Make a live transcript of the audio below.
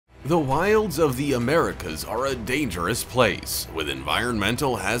The wilds of the Americas are a dangerous place, with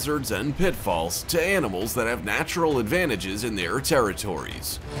environmental hazards and pitfalls to animals that have natural advantages in their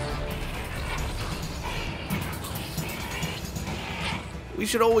territories. We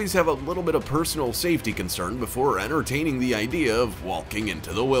should always have a little bit of personal safety concern before entertaining the idea of walking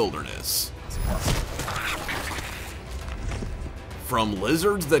into the wilderness. From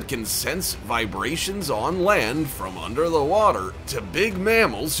lizards that can sense vibrations on land from under the water, to big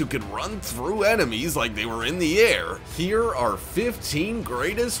mammals who could run through enemies like they were in the air, here are 15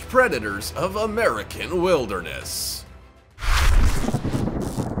 greatest predators of American wilderness.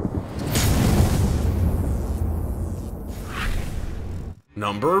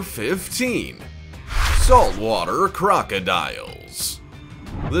 Number 15. Saltwater crocodiles.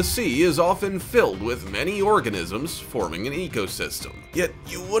 The sea is often filled with many organisms forming an ecosystem, yet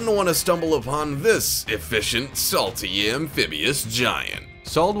you wouldn't want to stumble upon this efficient, salty, amphibious giant.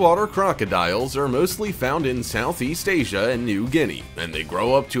 Saltwater crocodiles are mostly found in Southeast Asia and New Guinea, and they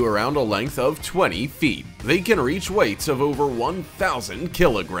grow up to around a length of 20 feet. They can reach weights of over 1,000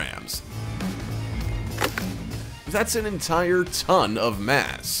 kilograms. That's an entire ton of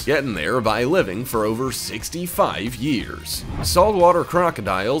mass, getting there by living for over 65 years. Saltwater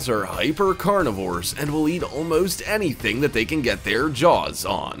crocodiles are hyper-carnivores and will eat almost anything that they can get their jaws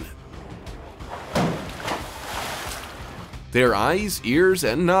on. Their eyes, ears,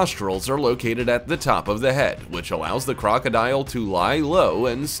 and nostrils are located at the top of the head, which allows the crocodile to lie low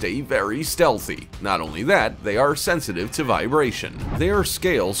and stay very stealthy. Not only that, they are sensitive to vibration. Their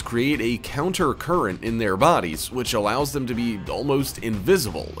scales create a counter current in their bodies, which allows them to be almost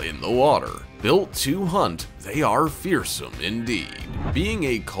invisible in the water. Built to hunt, they are fearsome indeed. Being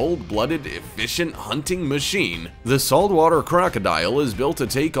a cold-blooded, efficient hunting machine, the saltwater crocodile is built to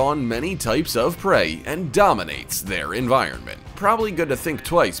take on many types of prey and dominates their environment. Probably good to think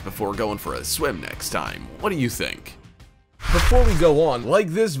twice before going for a swim next time. What do you think? Before we go on, like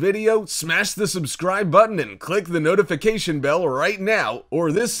this video, smash the subscribe button and click the notification bell right now,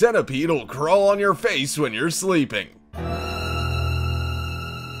 or this centipede will crawl on your face when you're sleeping.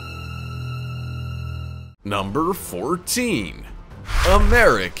 Number 14.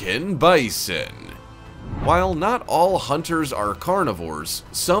 American bison. While not all hunters are carnivores,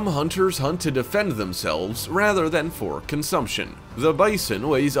 some hunters hunt to defend themselves rather than for consumption. The bison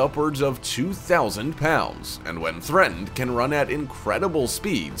weighs upwards of 2,000 pounds, and when threatened can run at incredible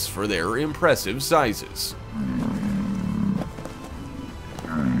speeds for their impressive sizes.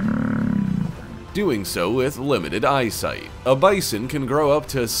 Doing so with limited eyesight. A bison can grow up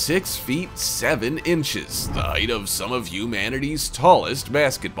to 6 feet 7 inches, the height of some of humanity's tallest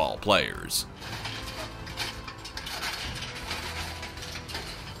basketball players.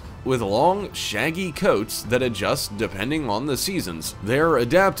 With long, shaggy coats that adjust depending on the seasons, they're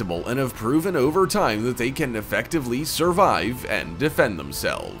adaptable and have proven over time that they can effectively survive and defend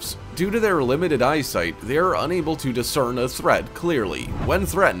themselves. Due to their limited eyesight, they are unable to discern a threat clearly. When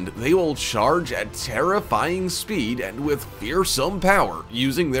threatened, they will charge at terrifying speed and with fearsome power,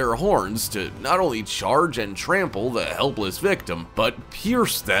 using their horns to not only charge and trample the helpless victim, but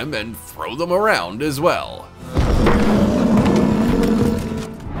pierce them and throw them around as well.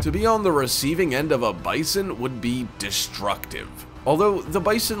 To be on the receiving end of a bison would be destructive. Although the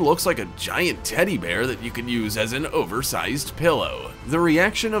bison looks like a giant teddy bear that you could use as an oversized pillow. The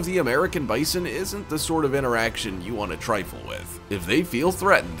reaction of the American bison isn't the sort of interaction you want to trifle with. If they feel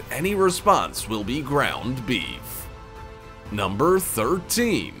threatened, any response will be ground beef. Number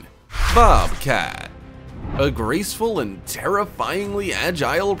 13. Bobcat. A graceful and terrifyingly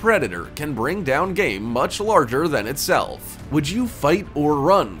agile predator can bring down game much larger than itself. Would you fight or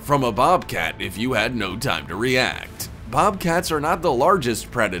run from a bobcat if you had no time to react? Bobcats are not the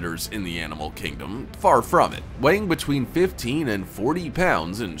largest predators in the animal kingdom, far from it. Weighing between 15 and 40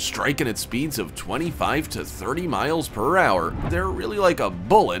 pounds and striking at speeds of 25 to 30 miles per hour, they're really like a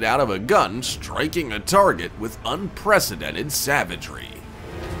bullet out of a gun striking a target with unprecedented savagery.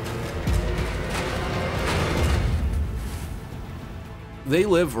 They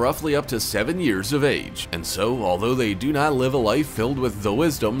live roughly up to 7 years of age, and so although they do not live a life filled with the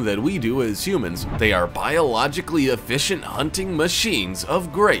wisdom that we do as humans, they are biologically efficient hunting machines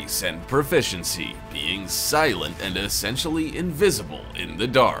of grace and proficiency, being silent and essentially invisible in the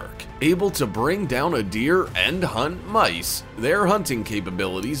dark. Able to bring down a deer and hunt mice, their hunting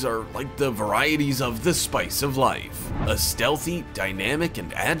capabilities are like the varieties of the spice of life. A stealthy, dynamic,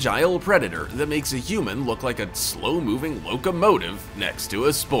 and agile predator that makes a human look like a slow-moving locomotive next to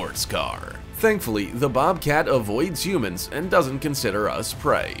a sports car. Thankfully, the bobcat avoids humans and doesn't consider us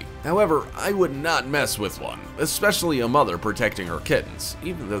prey. However, I would not mess with one, especially a mother protecting her kittens,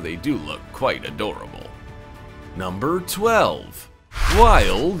 even though they do look quite adorable. Number 12.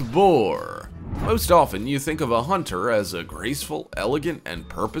 Wild boar. Most often, you think of a hunter as a graceful, elegant, and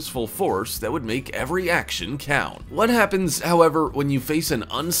purposeful force that would make every action count. What happens, however, when you face an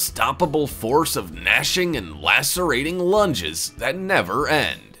unstoppable force of gnashing and lacerating lunges that never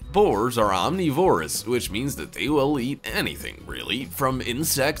end? Boars are omnivorous, which means that they will eat anything, really, from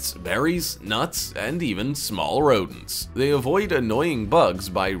insects, berries, nuts, and even small rodents. They avoid annoying bugs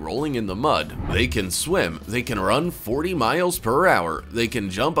by rolling in the mud. They can swim, they can run 40 miles per hour, they can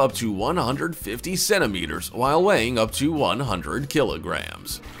jump up to 150 centimeters while weighing up to 100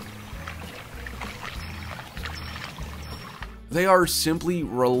 kilograms. They are simply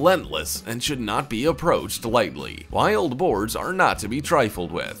relentless and should not be approached lightly. Wild boars are not to be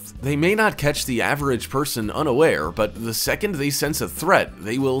trifled with. They may not catch the average person unaware, but the second they sense a threat,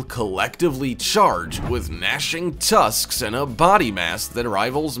 they will collectively charge with gnashing tusks and a body mass that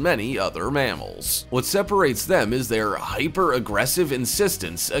rivals many other mammals. What separates them is their hyper-aggressive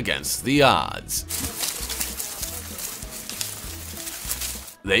insistence against the odds.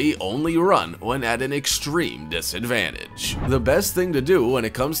 They only run when at an extreme disadvantage. The best thing to do when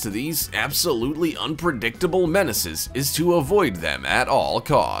it comes to these absolutely unpredictable menaces is to avoid them at all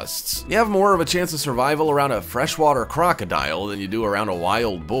costs. You have more of a chance of survival around a freshwater crocodile than you do around a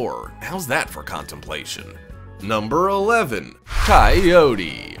wild boar. How's that for contemplation? Number 11.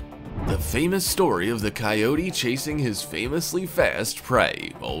 Coyote. The famous story of the coyote chasing his famously fast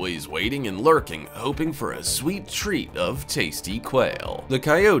prey, always waiting and lurking, hoping for a sweet treat of tasty quail. The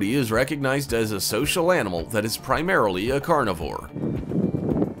coyote is recognized as a social animal that is primarily a carnivore,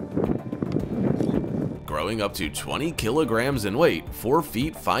 growing up to 20 kilograms in weight, 4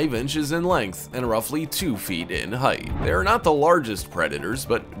 feet 5 inches in length, and roughly 2 feet in height. They are not the largest predators,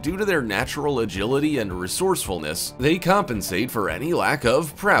 but due to their natural agility and resourcefulness, they compensate for any lack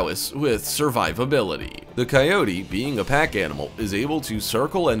of prowess with survivability. The coyote, being a pack animal, is able to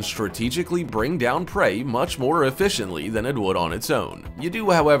circle and strategically bring down prey much more efficiently than it would on its own. You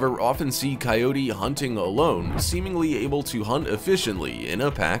do, however, often see coyote hunting alone, seemingly able to hunt efficiently in a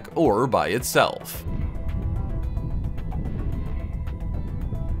pack or by itself.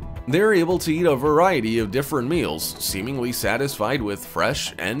 They're able to eat a variety of different meals, seemingly satisfied with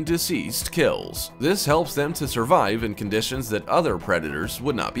fresh and deceased kills. This helps them to survive in conditions that other predators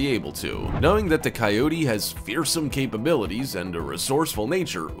would not be able to. Knowing that the coyote has fearsome capabilities and a resourceful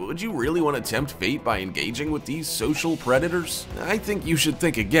nature, would you really want to tempt fate by engaging with these social predators? I think you should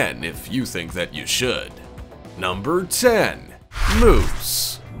think again if you think that you should. Number 10.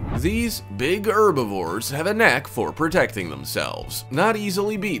 Moose. These big herbivores have a knack for protecting themselves. Not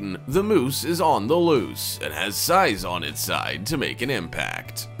easily beaten, the moose is on the loose and has size on its side to make an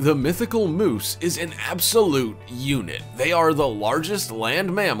impact. The mythical moose is an absolute unit. They are the largest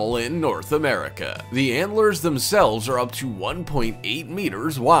land mammal in North America. The antlers themselves are up to 1.8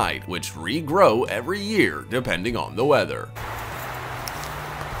 meters wide, which regrow every year depending on the weather.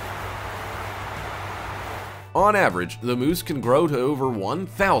 On average, the moose can grow to over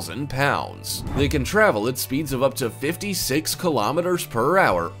 1,000 pounds. They can travel at speeds of up to 56 kilometers per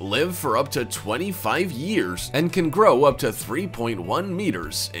hour, live for up to 25 years, and can grow up to 3.1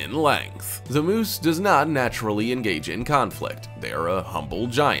 meters in length. The moose does not naturally engage in conflict. They are a humble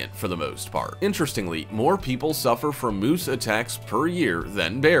giant for the most part. Interestingly, more people suffer from moose attacks per year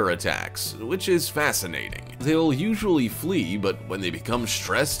than bear attacks, which is fascinating. They'll usually flee, but when they become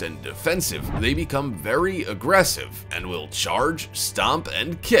stressed and defensive, they become very aggressive and will charge, stomp,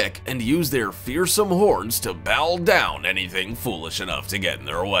 and kick, and use their fearsome horns to bow down anything foolish enough to get in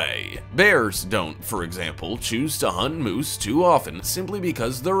their way. Bears don't, for example, choose to hunt moose too often simply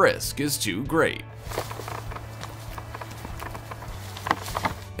because the risk is too great.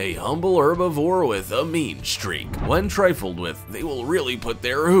 A humble herbivore with a mean streak. When trifled with, they will really put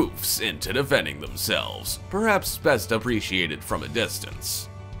their hoofs into defending themselves, perhaps best appreciated from a distance.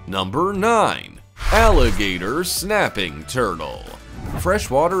 Number 9. Alligator snapping turtle.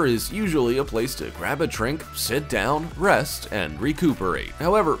 Freshwater is usually a place to grab a drink, sit down, rest, and recuperate.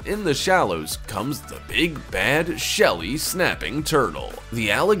 However, in the shallows comes the big, bad, shelly snapping turtle.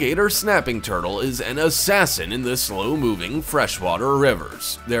 The alligator snapping turtle is an assassin in the slow-moving freshwater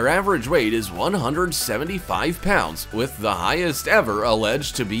rivers. Their average weight is 175 pounds, with the highest ever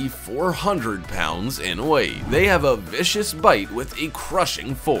alleged to be 400 pounds in weight. They have a vicious bite with a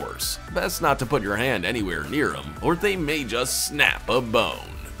crushing force. Best not to put your hand anywhere near them, or they may just snap a bone.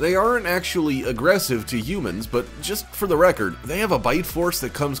 They aren't actually aggressive to humans, but just for the record, they have a bite force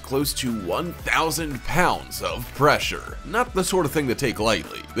that comes close to 1,000 pounds of pressure. Not the sort of thing to take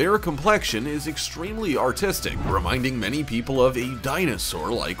lightly. Their complexion is extremely artistic, reminding many people of a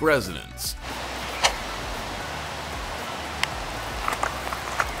dinosaur-like resonance.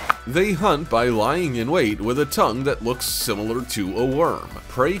 They hunt by lying in wait with a tongue that looks similar to a worm.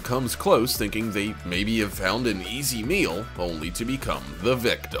 Prey comes close thinking they maybe have found an easy meal, only to become the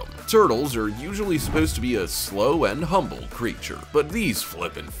victim. Turtles are usually supposed to be a slow and humble creature, but these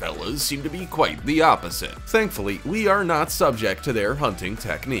flippin' fellas seem to be quite the opposite. Thankfully, we are not subject to their hunting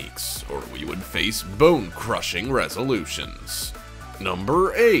techniques, or we would face bone-crushing resolutions.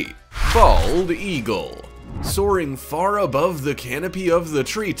 Number 8. Bald Eagle. Soaring far above the canopy of the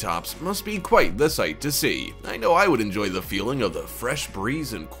treetops must be quite the sight to see. I know I would enjoy the feeling of the fresh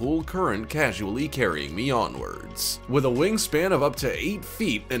breeze and cool current casually carrying me onwards. With a wingspan of up to 8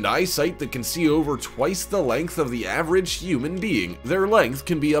 feet and eyesight that can see over twice the length of the average human being, their length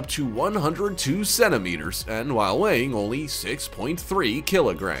can be up to 102 centimeters, and while weighing only 6.3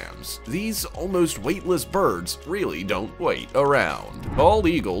 kilograms. These almost weightless birds really don't wait around. Bald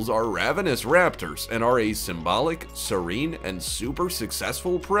eagles are ravenous raptors and are a symbolic, serene, and super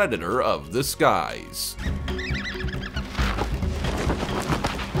successful predator of the skies.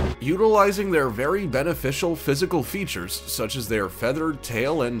 Utilizing their very beneficial physical features, such as their feathered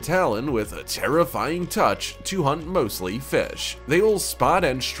tail and talon with a terrifying touch, to hunt mostly fish. They will spot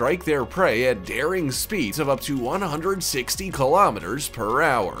and strike their prey at daring speeds of up to 160 kilometers per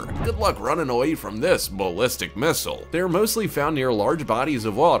hour. Good luck running away from this ballistic missile. They're mostly found near large bodies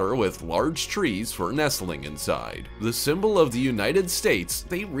of water with large trees for nestling inside. The symbol of the United States,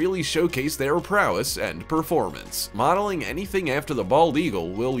 they really showcase their prowess and performance. Modeling anything after the bald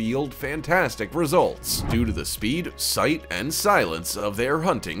eagle will yield fantastic results due to the speed, sight, and silence of their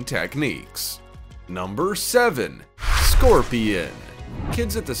hunting techniques. Number 7. Scorpion.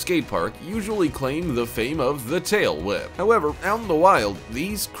 Kids at the skate park usually claim the fame of the tail whip. However, out in the wild,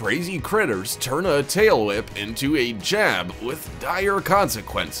 these crazy critters turn a tail whip into a jab with dire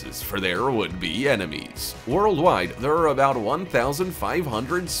consequences for their would-be enemies. Worldwide, there are about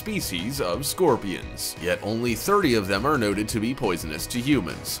 1,500 species of scorpions, yet only 30 of them are noted to be poisonous to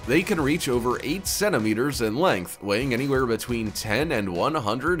humans. They can reach over 8 centimeters in length, weighing anywhere between 10 and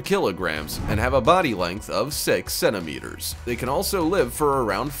 100 kilograms, and have a body length of 6 centimeters. They can also live for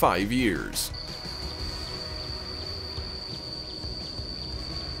around 5 years.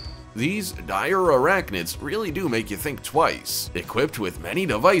 These dire arachnids really do make you think twice. Equipped with many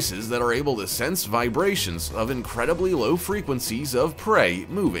devices that are able to sense vibrations of incredibly low frequencies of prey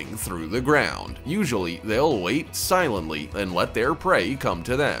moving through the ground. Usually, they'll wait silently and let their prey come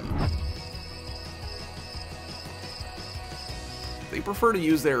to them. They prefer to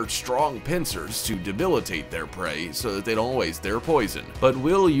use their strong pincers to debilitate their prey so that they don't waste their poison, but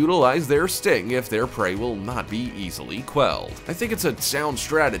will utilize their sting if their prey will not be easily quelled. I think it's a sound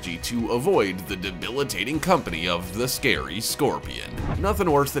strategy to avoid the debilitating company of the scary scorpion.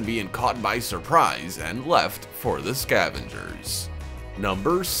 Nothing worse than being caught by surprise and left for the scavengers.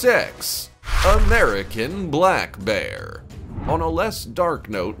 Number 6. American Black Bear. On a less dark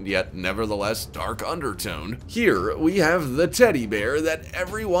note, yet nevertheless dark undertone, here we have the teddy bear that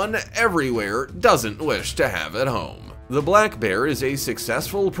everyone everywhere doesn't wish to have at home. The black bear is a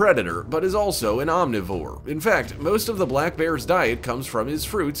successful predator, but is also an omnivore. In fact, most of the black bear's diet comes from his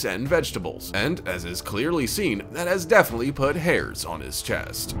fruits and vegetables, and as is clearly seen, that has definitely put hairs on his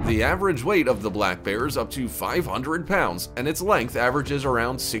chest. The average weight of the black bear is up to 500 pounds, and its length averages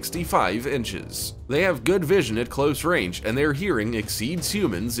around 65 inches. They have good vision at close range, and their hearing exceeds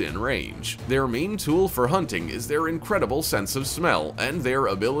humans in range. Their main tool for hunting is their incredible sense of smell, and their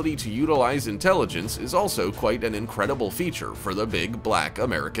ability to utilize intelligence is also quite an incredible feature for the big black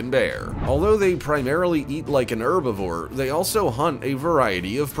American bear. Although they primarily eat like an herbivore, they also hunt a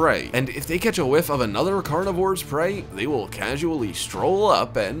variety of prey, and if they catch a whiff of another carnivore's prey, they will casually stroll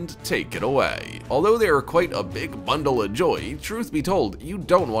up and take it away. Although they are quite a big bundle of joy, truth be told, you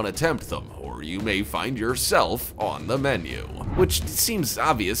don't want to tempt them, or you may find yourself on the menu. Which seems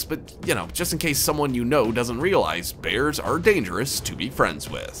obvious, but you know, just in case someone you know doesn't realize, bears are dangerous to be friends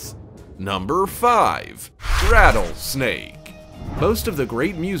with. Number 5. Rattlesnake. Most of the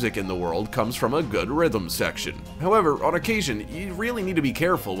great music in the world comes from a good rhythm section. However, on occasion, you really need to be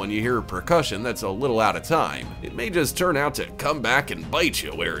careful when you hear percussion that's a little out of time. It may just turn out to come back and bite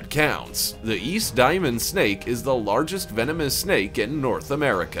you where it counts. The East Diamond snake is the largest venomous snake in North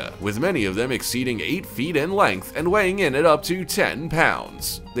America, with many of them exceeding 8 feet in length and weighing in at up to 10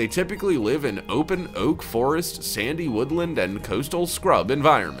 pounds. They typically live in open oak forest, sandy woodland, and coastal scrub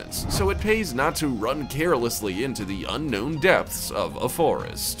environments, so it pays not to run carelessly into the unknown depths of a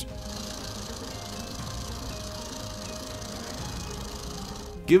forest.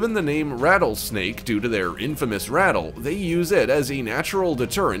 Given the name rattlesnake due to their infamous rattle, they use it as a natural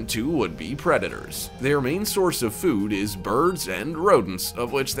deterrent to would-be predators. Their main source of food is birds and rodents,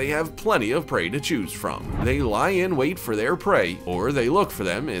 of which they have plenty of prey to choose from. They lie in wait for their prey, or they look for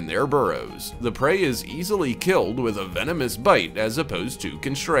them in their burrows. The prey is easily killed with a venomous bite as opposed to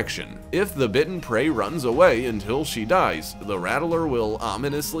constriction. If the bitten prey runs away until she dies, the rattler will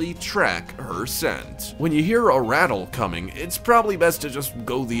ominously track her scent. When you hear a rattle coming, it's probably best to just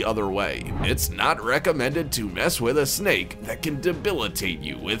go the other way. It's not recommended to mess with a snake that can debilitate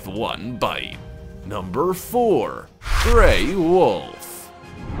you with one bite. Number 4. Gray Wolf.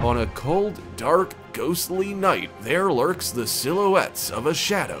 On a cold, dark, ghostly night, there lurks the silhouettes of a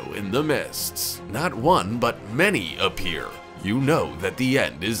shadow in the mists. Not one, but many appear. You know that the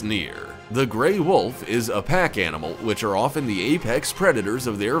end is near. The gray wolf is a pack animal, which are often the apex predators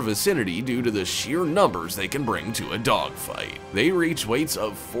of their vicinity due to the sheer numbers they can bring to a dogfight. They reach weights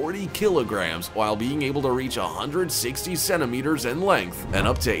of 40 kilograms while being able to reach 160 centimeters in length and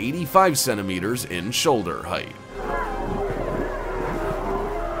up to 85 centimeters in shoulder height.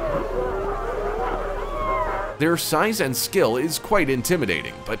 Their size and skill is quite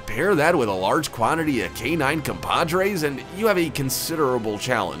intimidating, but pair that with a large quantity of canine compadres and you have a considerable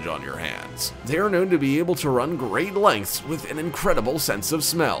challenge on your hands. They are known to be able to run great lengths with an incredible sense of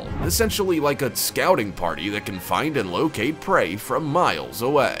smell, essentially like a scouting party that can find and locate prey from miles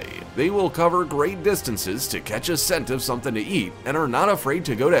away. They will cover great distances to catch a scent of something to eat and are not afraid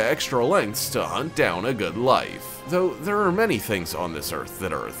to go to extra lengths to hunt down a good life. Though there are many things on this earth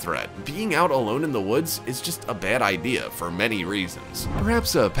that are a threat, being out alone in the woods is just a bad idea for many reasons.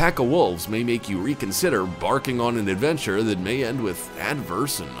 Perhaps a pack of wolves may make you reconsider barking on an adventure that may end with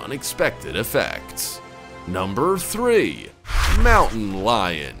adverse and unexpected effects. Number 3. Mountain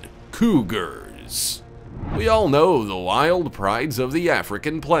Lion. Cougars. We all know the wild prides of the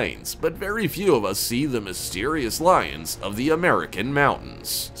African plains, but very few of us see the mysterious lions of the American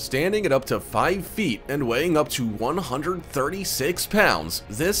mountains. Standing at up to 5 feet and weighing up to 136 pounds,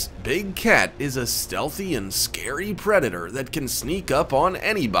 this big cat is a stealthy and scary predator that can sneak up on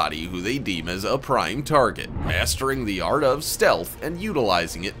anybody who they deem as a prime target, mastering the art of stealth and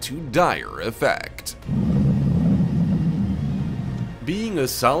utilizing it to dire effect. Being a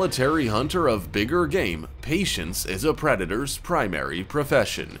solitary hunter of bigger game, patience is a predator's primary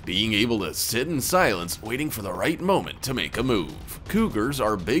profession, being able to sit in silence waiting for the right moment to make a move. Cougars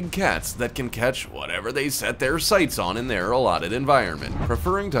are big cats that can catch whatever they set their sights on in their allotted environment.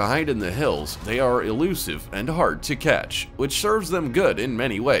 Preferring to hide in the hills, they are elusive and hard to catch, which serves them good in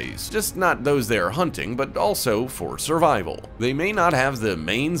many ways, just not those they are hunting, but also for survival. They may not have the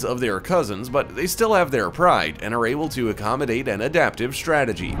manes of their cousins, but they still have their pride and are able to accommodate an adaptive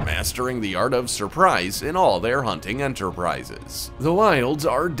strategy, mastering the art of surprise in all their hunting enterprises. The wilds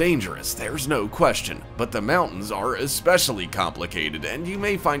are dangerous, there's no question, but the mountains are especially complicated and you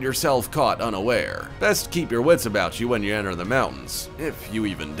may find yourself caught unaware. Best keep your wits about you when you enter the mountains, if you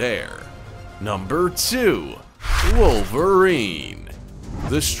even dare. Number 2. Wolverine.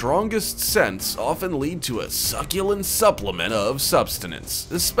 The strongest scents often lead to a succulent supplement of substance,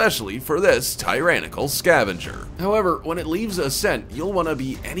 especially for this tyrannical scavenger. However, when it leaves a scent, you'll want to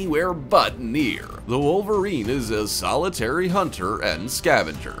be anywhere but near. The wolverine is a solitary hunter and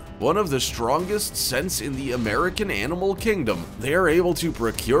scavenger. One of the strongest scents in the American animal kingdom, they are able to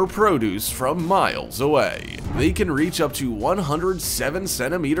procure produce from miles away. They can reach up to 107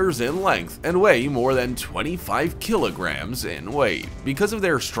 centimeters in length and weigh more than 25 kilograms in weight. Because of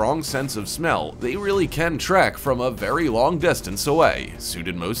their strong sense of smell, they really can track from a very long distance away,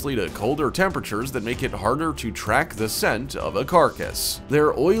 suited mostly to colder temperatures that make it harder to track the scent of a carcass.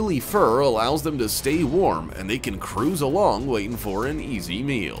 Their oily fur allows them to stay warm, and they can cruise along waiting for an easy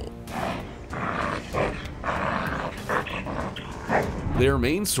meal. Their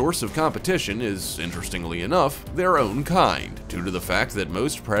main source of competition is, interestingly enough, their own kind, due to the fact that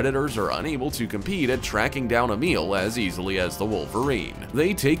most predators are unable to compete at tracking down a meal as easily as the wolverine.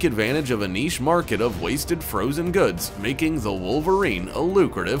 They take advantage of a niche market of wasted frozen goods, making the wolverine a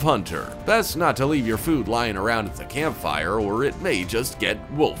lucrative hunter. Best not to leave your food lying around at the campfire, or it may just get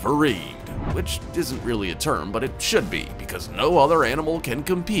wolverined. Which isn't really a term, but it should be, because no other animal can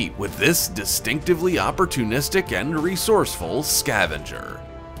compete with this distinctively opportunistic and resourceful scavenger.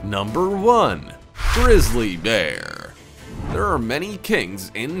 Number 1. Grizzly bear. There are many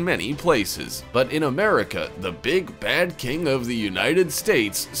kings in many places, but in America, the big bad king of the United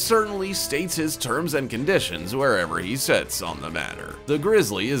States certainly states his terms and conditions wherever he sits on the matter. The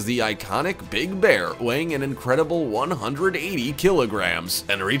grizzly is the iconic big bear, weighing an incredible 180 kilograms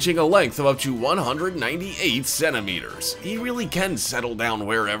and reaching a length of up to 198 centimeters. He really can settle down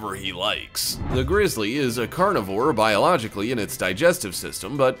wherever he likes. The grizzly is a carnivore biologically in its digestive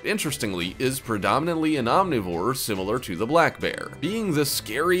system, but interestingly is predominantly an omnivore similar to the black bear. Being the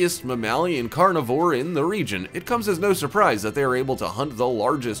scariest mammalian carnivore in the region, it comes as no surprise that they are able to hunt the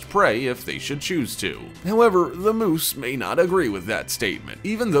largest prey if they should choose to. However, the moose may not agree with that statement.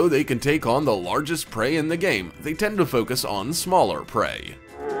 Even though they can take on the largest prey in the game, they tend to focus on smaller prey.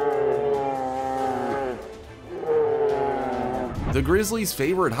 The grizzly's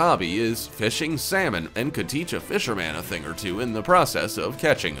favorite hobby is fishing salmon and could teach a fisherman a thing or two in the process of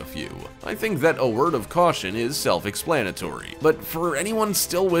catching a few. I think that a word of caution is self-explanatory, but for anyone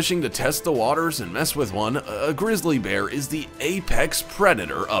still wishing to test the waters and mess with one, a grizzly bear is the apex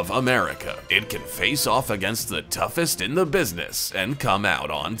predator of America. It can face off against the toughest in the business and come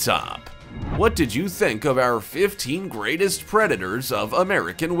out on top. What did you think of our 15 greatest predators of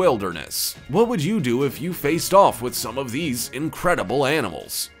American wilderness? What would you do if you faced off with some of these incredible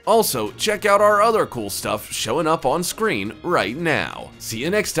animals? Also, check out our other cool stuff showing up on screen right now. See you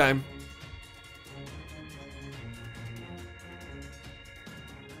next time!